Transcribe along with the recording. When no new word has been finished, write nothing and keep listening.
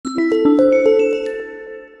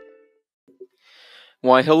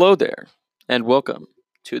Why, hello there, and welcome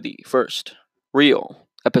to the first real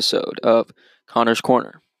episode of Connor's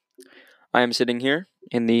Corner. I am sitting here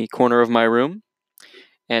in the corner of my room,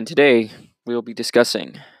 and today we will be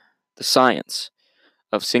discussing the science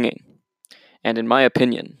of singing, and in my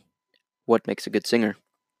opinion, what makes a good singer.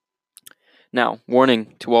 Now,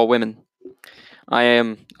 warning to all women, I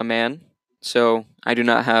am a man, so I do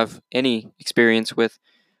not have any experience with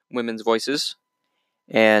women's voices,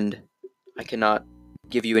 and I cannot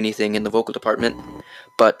give you anything in the vocal department,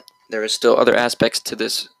 but there is still other aspects to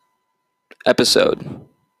this episode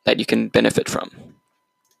that you can benefit from.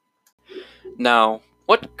 Now,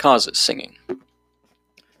 what causes singing?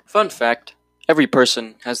 Fun fact, every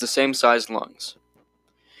person has the same sized lungs.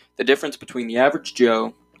 The difference between the average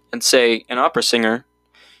Joe and, say, an opera singer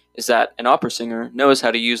is that an opera singer knows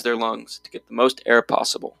how to use their lungs to get the most air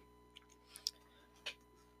possible.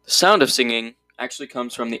 The sound of singing actually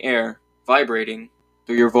comes from the air vibrating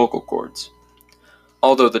through your vocal cords,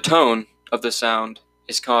 although the tone of the sound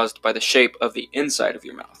is caused by the shape of the inside of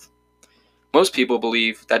your mouth. Most people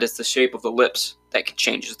believe that it's the shape of the lips that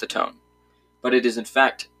changes the tone, but it is in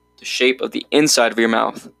fact the shape of the inside of your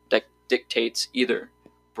mouth that dictates either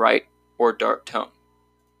bright or dark tone.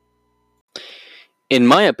 In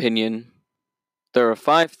my opinion, there are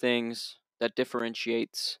 5 things that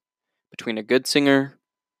differentiates between a good singer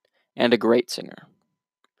and a great singer.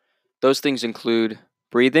 Those things include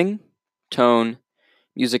breathing, tone,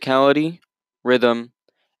 musicality, rhythm,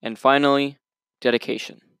 and finally,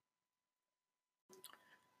 dedication.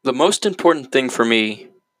 The most important thing for me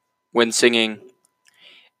when singing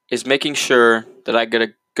is making sure that I get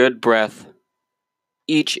a good breath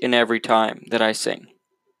each and every time that I sing.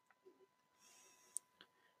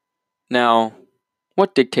 Now,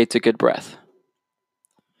 what dictates a good breath?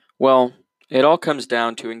 Well, it all comes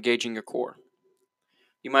down to engaging your core.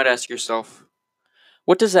 You might ask yourself,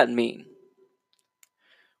 what does that mean?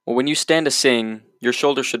 Well, when you stand to sing, your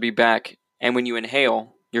shoulders should be back, and when you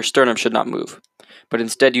inhale, your sternum should not move. But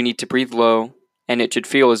instead, you need to breathe low, and it should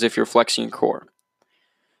feel as if you're flexing your core.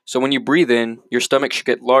 So when you breathe in, your stomach should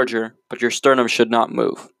get larger, but your sternum should not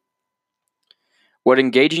move. What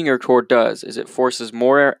engaging your core does is it forces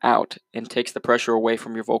more air out and takes the pressure away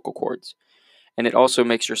from your vocal cords, and it also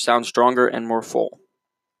makes your sound stronger and more full.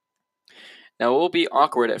 Now, it will be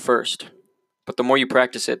awkward at first, but the more you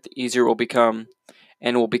practice it, the easier it will become,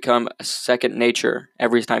 and it will become a second nature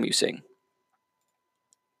every time you sing.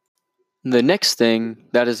 The next thing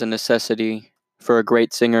that is a necessity for a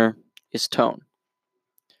great singer is tone.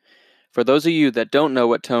 For those of you that don't know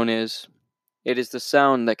what tone is, it is the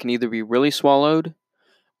sound that can either be really swallowed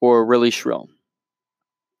or really shrill.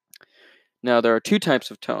 Now, there are 2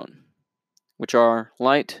 types of tone, which are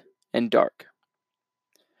light and dark.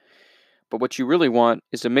 But what you really want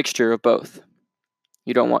is a mixture of both.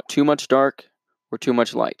 You don't want too much dark or too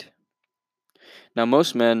much light. Now,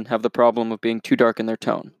 most men have the problem of being too dark in their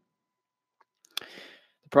tone.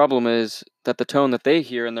 The problem is that the tone that they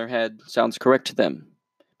hear in their head sounds correct to them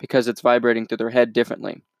because it's vibrating through their head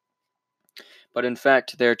differently. But in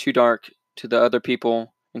fact, they're too dark to the other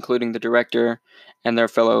people, including the director and their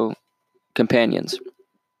fellow companions.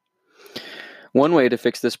 One way to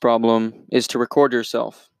fix this problem is to record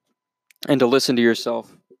yourself and to listen to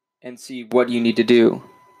yourself and see what you need to do.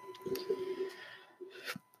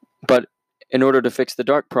 But in order to fix the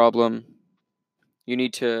dark problem, you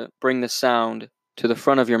need to bring the sound to the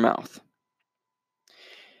front of your mouth.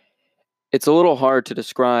 It's a little hard to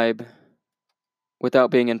describe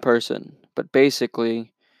without being in person, but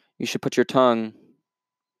basically, you should put your tongue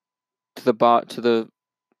to the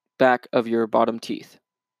back of your bottom teeth.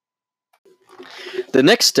 The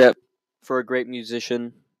next step for a great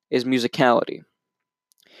musician is musicality.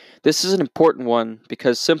 This is an important one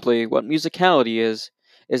because simply what musicality is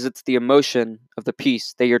it's the emotion of the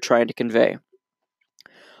piece that you're trying to convey.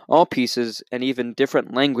 All pieces, and even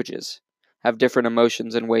different languages, have different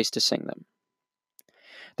emotions and ways to sing them.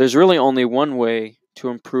 There's really only one way to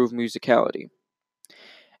improve musicality,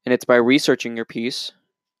 and it's by researching your piece,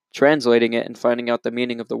 translating it and finding out the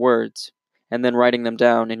meaning of the words, and then writing them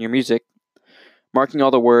down in your music, marking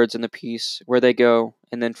all the words in the piece, where they go,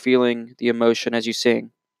 and then feeling the emotion as you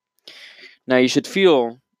sing. Now you should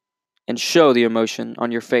feel and show the emotion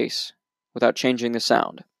on your face without changing the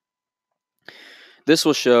sound. This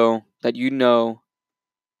will show that you know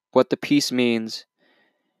what the piece means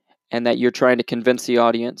and that you're trying to convince the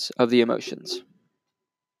audience of the emotions.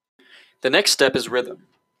 The next step is rhythm.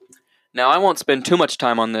 Now, I won't spend too much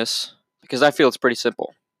time on this because I feel it's pretty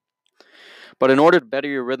simple. But in order to better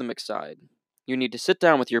your rhythmic side, you need to sit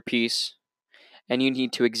down with your piece and you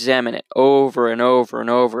need to examine it over and over and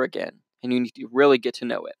over again and you need to really get to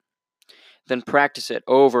know it. Then practice it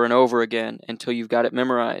over and over again until you've got it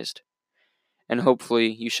memorized, and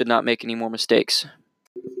hopefully you should not make any more mistakes.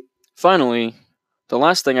 Finally, the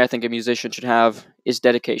last thing I think a musician should have is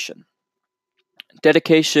dedication.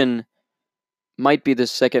 Dedication might be the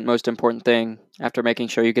second most important thing after making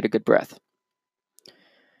sure you get a good breath,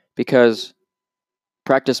 because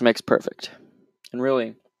practice makes perfect. And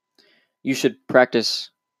really, you should practice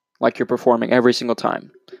like you're performing every single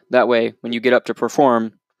time. That way, when you get up to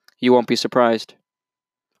perform, you won't be surprised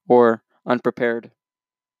or unprepared.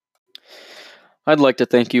 I'd like to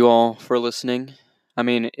thank you all for listening. I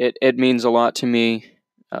mean, it means a lot to me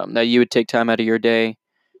that you would take time out of your day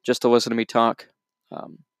just to listen to me talk.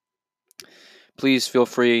 Um, Please feel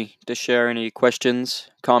free to share any questions,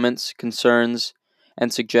 comments, concerns,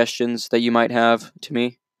 and suggestions that you might have to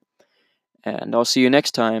me. And I'll see you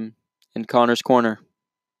next time in Connor's Corner.